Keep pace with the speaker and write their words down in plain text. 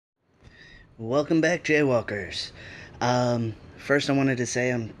Welcome back, Jaywalkers. First, I wanted to say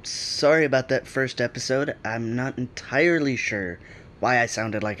I'm sorry about that first episode. I'm not entirely sure why I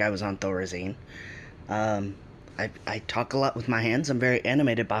sounded like I was on Thorazine. Um, I talk a lot with my hands. I'm very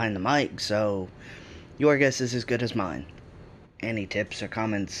animated behind the mic, so your guess is as good as mine. Any tips or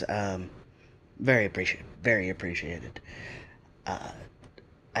comments, very appreciated.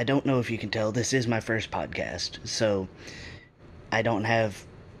 I don't know if you can tell, this is my first podcast, so I don't have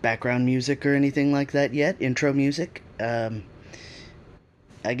background music or anything like that yet, intro music.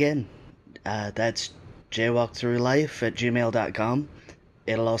 Again, that's jaywalkthroughlife at gmail.com.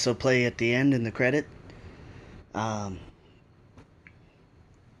 It'll also play at the end in the credit. Um,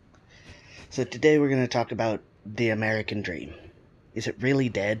 so today we're going to talk about the American dream. Is it really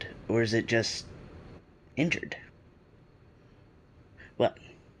dead, or is it just injured? Well,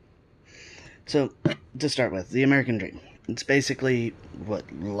 so to start with, the American dream. It's basically what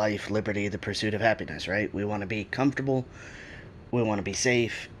life, liberty, the pursuit of happiness, right? We want to be comfortable, we want to be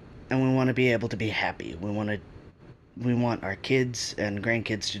safe, and we want to be able to be happy. We want our kids and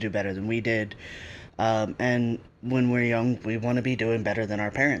grandkids to do better than we did. And when we're young, we want to be doing better than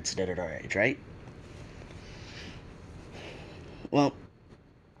our parents did at our age, right? Well,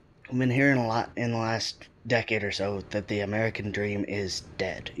 I've been hearing a lot in the last decade or so that the American dream is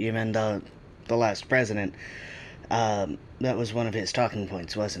dead. Even the last president, that was one of his talking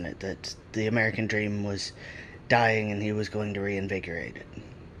points, wasn't it? That the American dream was dying and he was going to reinvigorate it.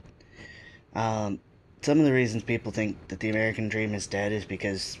 Um, some of the reasons people think that the American dream is dead is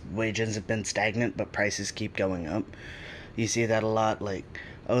because wages have been stagnant, but prices keep going up. You see that a lot, like,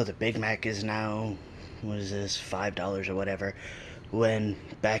 oh, the Big Mac is now, what is this, $5 or whatever, when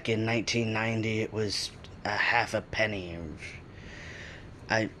back in 1990 it was a half a penny.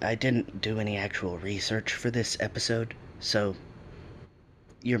 I didn't do any actual research for this episode, so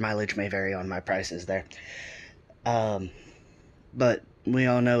your mileage may vary on my prices there. Um, but we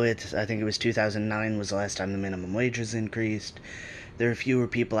all know I think it was 2009 was the last time the minimum wage was increased. There are fewer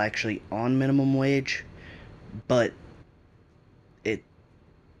people actually on minimum wage, but it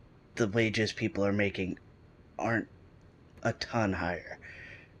the wages people are making aren't a ton higher.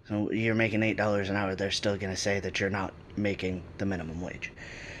 So you're making $8 an hour, they're still going to say that you're not making the minimum wage.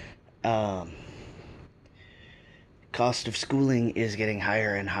 Um, Cost of schooling is getting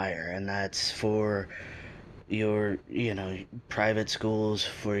higher and higher, and that's for your, private schools,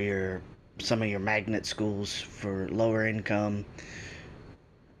 for your some of your magnet schools for lower income.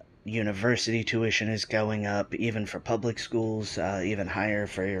 University tuition is going up, even for public schools, even higher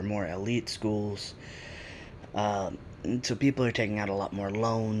for your more elite schools. Um, so people are taking out a lot more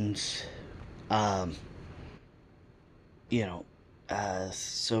loans. Um, you know,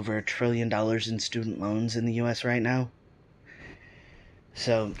 it's over $1 trillion in student loans in the U.S. right now.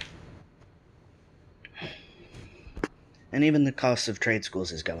 So, and even the cost of trade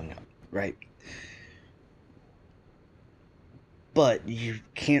schools is going up, right? But you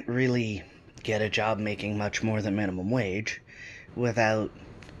can't really get a job making much more than minimum wage without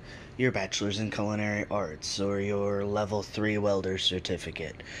your bachelor's in culinary arts or your level 3 welder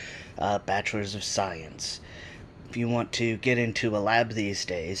certificate, bachelor's of science. If you want to get into a lab these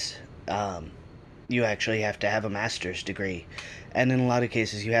days, you actually have to have a master's degree. And in a lot of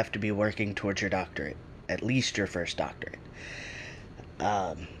cases, you have to be working towards your doctorate, at least your first doctorate.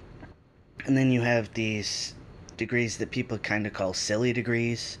 Um, and then you have these degrees that people kind of call silly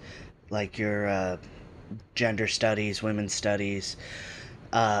degrees, like your gender studies, women's studies,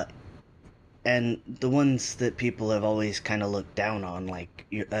 uh, and the ones that people have always kind of looked down on, like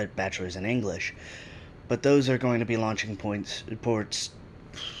your bachelor's in English. But those are going to be launching points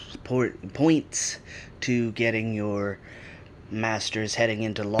to getting your master's, heading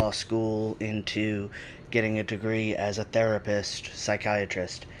into law school, into getting a degree as a therapist,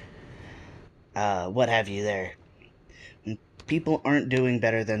 psychiatrist, what have you there. People aren't doing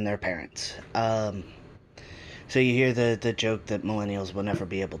better than their parents. So you hear the joke that millennials will never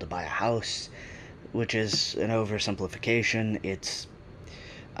be able to buy a house, which is an oversimplification. It's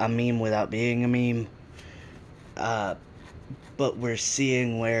a meme without being a meme. Uh, but we're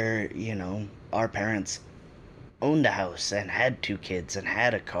seeing where, our parents owned a house and had two kids and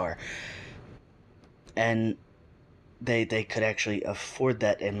had a car, and they could actually afford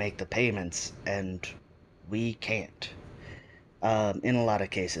that and make the payments, and we can't. In a lot of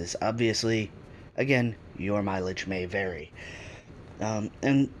cases, obviously, again, your mileage may vary.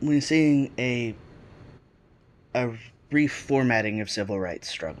 And we're seeing a reformatting of civil rights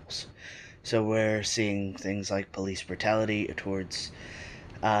struggles. So we're seeing things like police brutality towards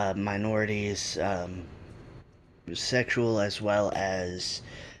minorities, sexual as well as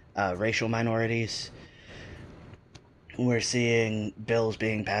racial minorities. We're seeing bills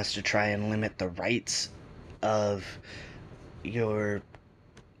being passed to try and limit the rights of your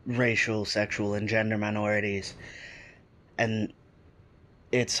racial, sexual, and gender minorities. And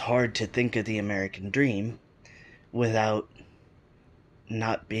it's hard to think of the American dream without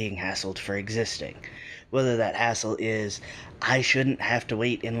not being hassled for existing. Whether that hassle is, I shouldn't have to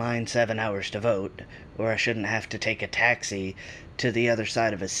wait in line 7 hours to vote, or I shouldn't have to take a taxi to the other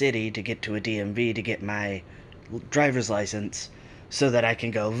side of a city to get to a DMV to get my driver's license so that I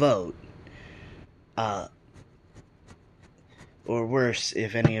can go vote. Uh, or worse,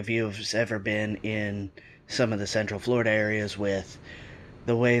 if any of you have ever been in some of the Central Florida areas with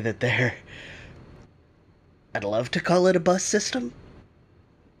the way that they're, I'd love to call it a bus system.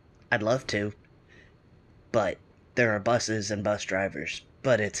 I'd love to. But there are buses and bus drivers,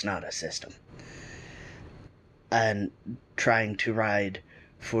 but it's not a system. And trying to ride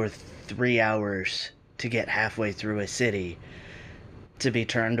for 3 hours to get halfway through a city to be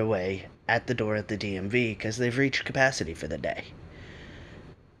turned away at the door at the DMV because they've reached capacity for the day.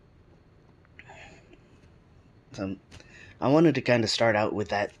 So I wanted to kind of start out with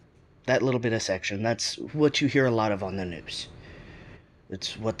that little bit of section. That's what you hear a lot of on the news.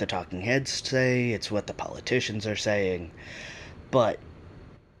 It's what the talking heads say, it's what the politicians are saying, but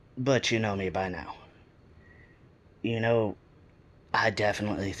you know me by now. You know, I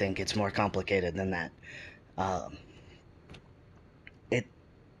definitely think it's more complicated than that. Um, it,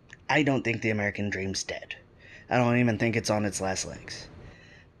 I don't think the American dream's dead. I don't even think it's on its last legs.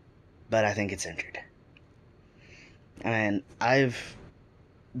 But I think it's injured. And I've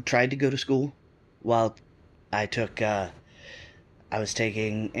tried to go to school while I was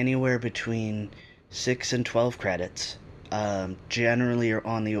taking anywhere between 6 and 12 credits, generally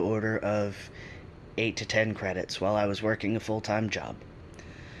on the order of 8 to 10 credits while I was working a full-time job.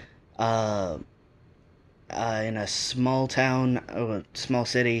 In a small town, small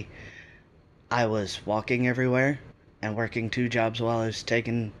city, I was walking everywhere and working 2 jobs while I was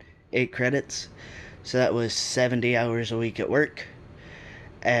taking 8 credits. So that was 70 hours a week at work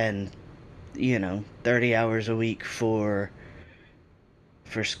and, 30 hours a week for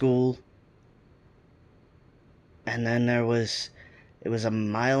school. And then it was a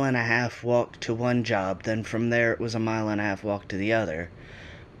 1.5 mile walk to one job. Then from there it was a 1.5 mile walk to the other.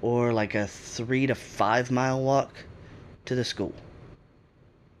 Or like a 3 to 5 mile walk to the school.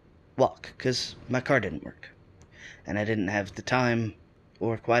 Walk, because my car didn't work. And I didn't have the time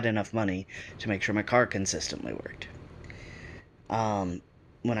or quite enough money to make sure my car consistently worked.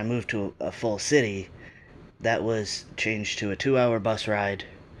 When I moved to a full city, that was changed to a 2-hour bus ride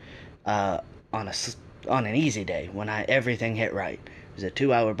on an easy day when everything hit right. It was a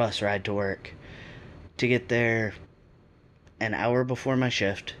 2-hour bus ride to work to get there an hour before my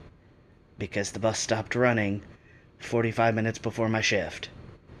shift because the bus stopped running 45 minutes before my shift.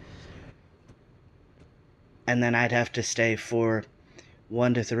 And then I'd have to stay for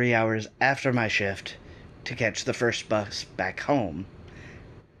 1 to 3 hours after my shift to catch the first bus back home.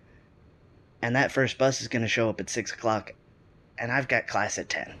 And that first bus is going to show up at 6 o'clock, and I've got class at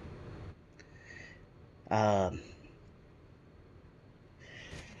 10.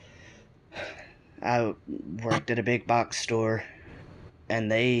 I worked at a big box store, and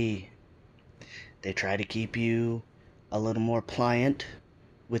they try to keep you a little more pliant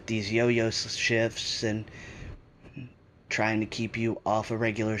with these yo-yo shifts and trying to keep you off a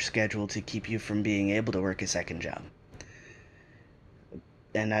regular schedule to keep you from being able to work a second job.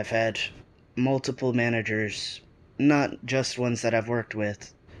 And I've had multiple managers, not just ones that I've worked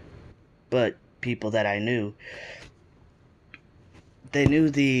with, but people that I knew. They knew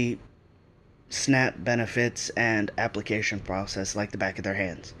the SNAP benefits and application process like the back of their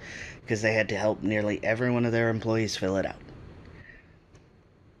hands, because they had to help nearly every one of their employees fill it out.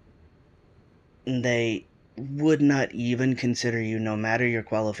 They would not even consider you, no matter your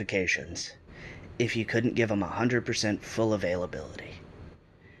qualifications, if you couldn't give them 100% full availability.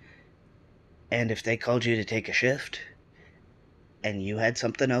 And if they called you to take a shift, and you had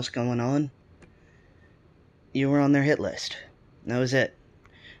something else going on, you were on their hit list. That was it.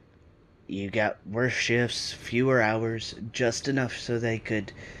 You got worse shifts, fewer hours, just enough so they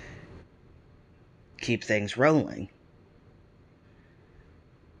could keep things rolling.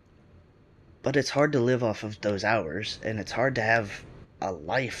 But it's hard to live off of those hours, and it's hard to have a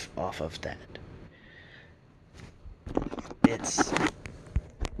life off of that. It's,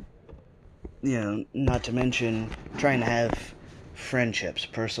 not to mention trying to have friendships,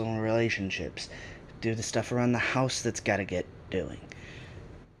 personal relationships, do the stuff around the house that's got to get doing.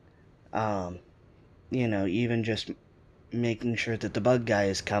 Even just making sure that the bug guy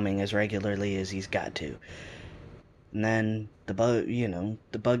is coming as regularly as he's got to. And then the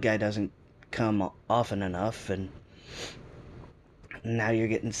bug guy doesn't come often enough, and now you're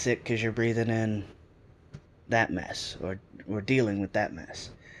getting sick because you're breathing in that mess, or dealing with that mess.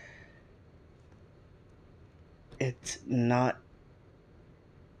 It's not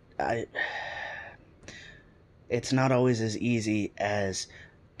I it's not always as easy as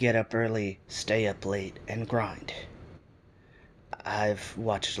get up early, stay up late, and grind. I've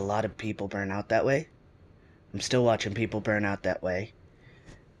watched a lot of people burn out that way. I'm still watching people burn out that way.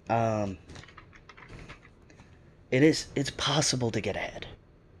 Um, it's possible to get ahead.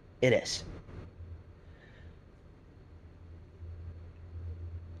 It is.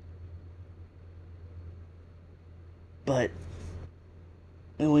 But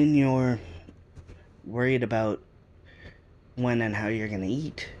when you're worried about when and how you're going to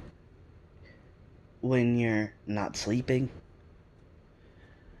eat, when you're not sleeping,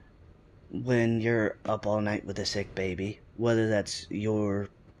 when you're up all night with a sick baby, whether that's your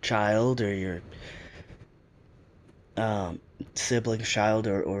child or your sibling's child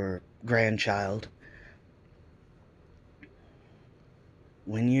or grandchild,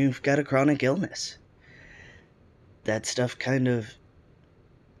 when you've got a chronic illness, that stuff kind of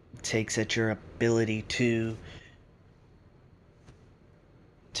takes at your ability to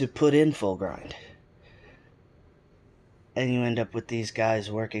put in full grind. And you end up with these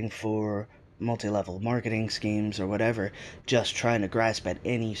guys working for multi-level marketing schemes or whatever, just trying to grasp at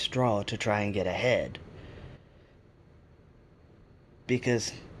any straw to try and get ahead.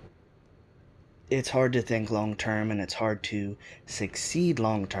 Because it's hard to think long term, and it's hard to succeed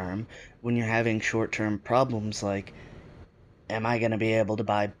long term when you're having short term problems like, am I going to be able to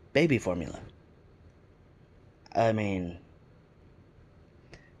buy baby formula? I mean,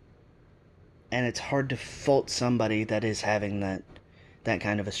 and it's hard to fault somebody that is having that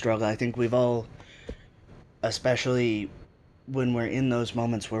kind of a struggle. I think we've all, especially when we're in those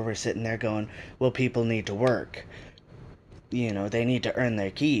moments where we're sitting there going, well, people need to work. They need to earn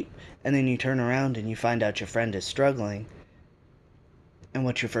their keep. And then you turn around and you find out your friend is struggling. And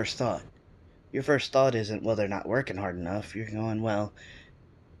what's your first thought? Your first thought isn't, well, they're not working hard enough. You're going, well,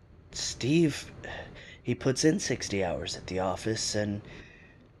 Steve, he puts in 60 hours at the office, and,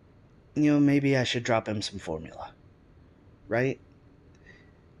 maybe I should drop him some formula. Right?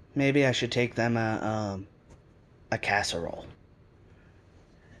 Maybe I should take them a casserole.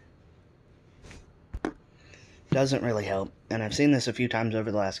 Doesn't really help, and I've seen this a few times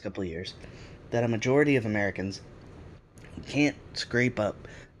over the last couple of years, that a majority of Americans can't scrape up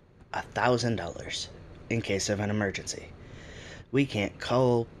 $1,000 in case of an emergency. We can't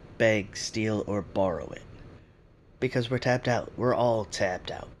call, beg, steal, or borrow it because we're tapped out. We're all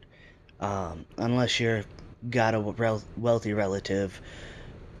tapped out. Unless you're got a wealthy relative,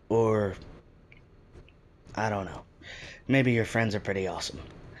 or I don't know, maybe your friends are pretty awesome.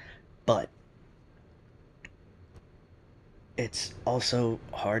 But it's also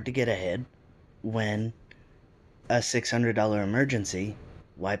hard to get ahead when a $600 emergency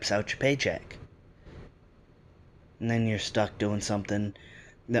wipes out your paycheck. And then you're stuck doing something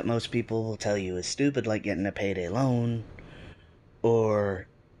that most people will tell you is stupid, like getting a payday loan, or,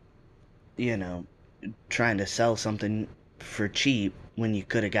 trying to sell something for cheap when you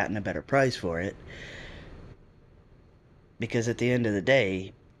could have gotten a better price for it. Because at the end of the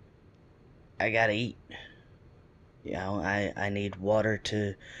day, I gotta eat. I need water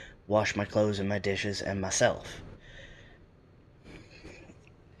to wash my clothes and my dishes and myself.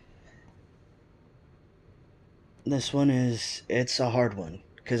 This one it's a hard one,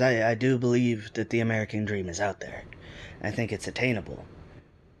 because I do believe that the American dream is out there. I think it's attainable.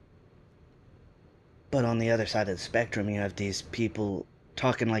 But on the other side of the spectrum, you have these people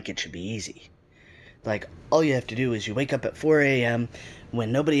talking like it should be easy. Like, all you have to do is you wake up at 4 a.m.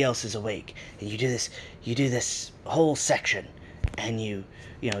 when nobody else is awake, and you do this whole section, and you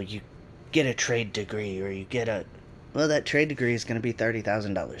get a trade degree, or you get that trade degree is going to be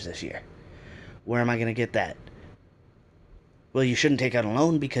 $30,000 this year. Where am I going to get that? Well, you shouldn't take out a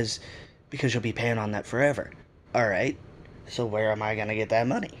loan because you'll be paying on that forever. All right, so where am I going to get that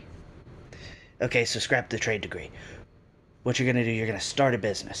money? Okay, so scrap the trade degree. What you're going to do, you're going to start a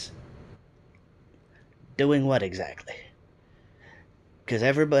business. Doing what exactly? Because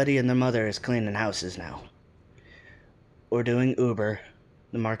everybody and their mother is cleaning houses now. Or doing Uber,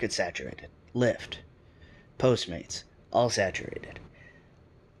 the market's saturated. Lyft, Postmates, all saturated.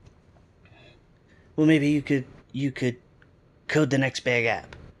 Well, maybe you could code the next big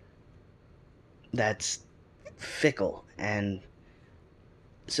app. That's fickle, and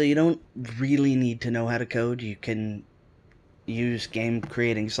so you don't really need to know how to code. You can use game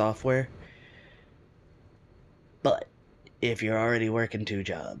creating software. But if you're already working two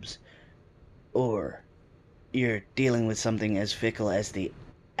jobs, or you're dealing with something as fickle as the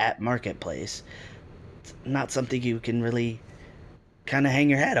app marketplace, it's not something you can really kind of hang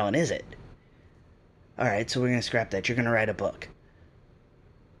your hat on, is it? Alright, so we're going to scrap that. You're going to write a book.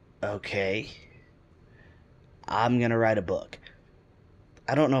 Okay. I'm going to write a book.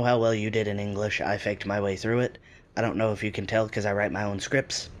 I don't know how well you did in English. I faked my way through it. I don't know if you can tell because I write my own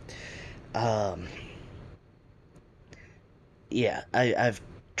scripts. Yeah, I've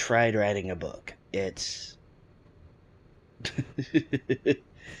tried writing a book. It's...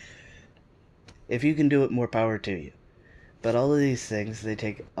 If you can do it, more power to you. But all of these things, they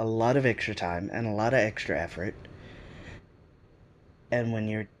take a lot of extra time and a lot of extra effort. And when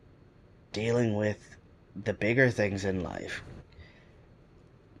you're dealing with the bigger things in life,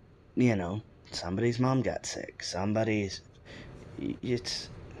 you know, somebody's mom got sick, it's...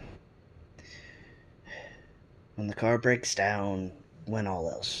 When the car breaks down, when all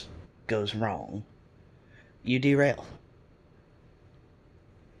else goes wrong, you derail.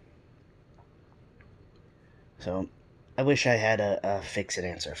 So, I wish I had a fix-it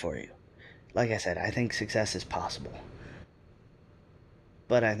answer for you. Like I said, I think success is possible.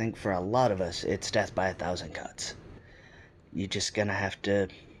 But I think for a lot of us, it's death by 1,000 cuts. You're just gonna have to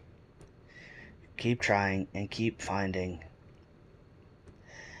keep trying and keep finding.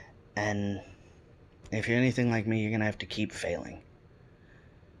 And if you're anything like me, you're gonna have to keep failing.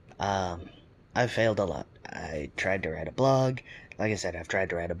 I've failed a lot. I tried to write a blog. Like I said, I've tried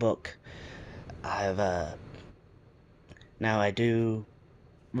to write a book. Now I do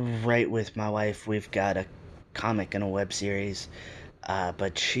write with my wife. We've got a comic and a web series.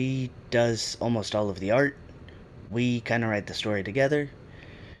 But she does almost all of the art. We kind of write the story together.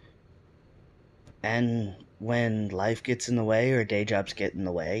 And when life gets in the way or day jobs get in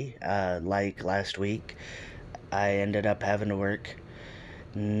the way, like last week, I ended up having to work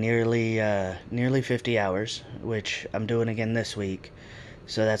nearly 50 hours, which I'm doing again this week.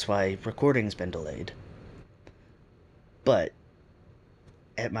 So that's why recording's been delayed. But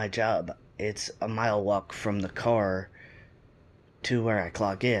at my job, it's a mile walk from the car to where I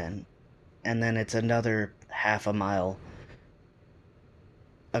clock in, and then it's another half a mile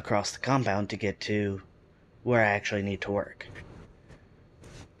across the compound to get to where I actually need to work.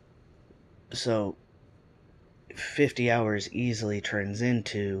 So 50 hours easily turns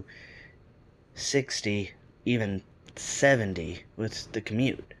into 60, even 70 with the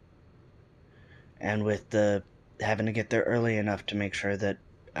commute. And with the having to get there early enough to make sure that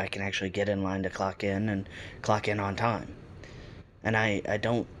I can actually get in line to clock in and clock in on time. And I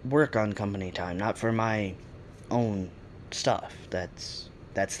don't work on company time, not for my own stuff. That's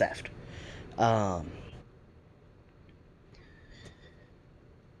theft.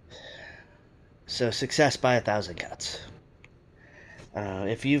 So success by 1,000 cuts.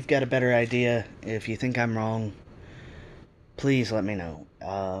 If you've got a better idea, if you think I'm wrong, please let me know.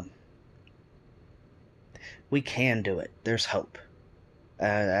 We can do it. There's hope.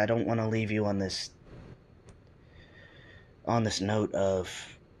 I don't want to leave you on this note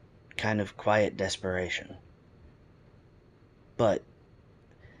of kind of quiet desperation. But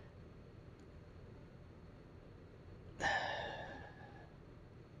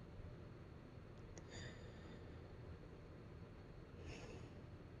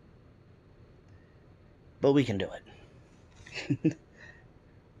we can do it.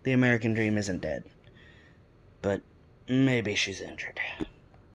 The American dream isn't dead. But maybe she's injured.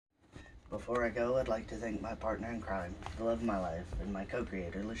 Before I go, I'd like to thank my partner in crime, the love of my life, and my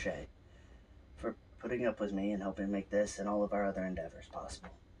co-creator, Lachey, for putting up with me and helping make this and all of our other endeavors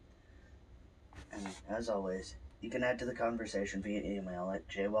possible. And as always, you can add to the conversation via email at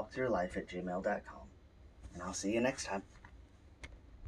jwalkthroughlife@gmail.com. And I'll see you next time.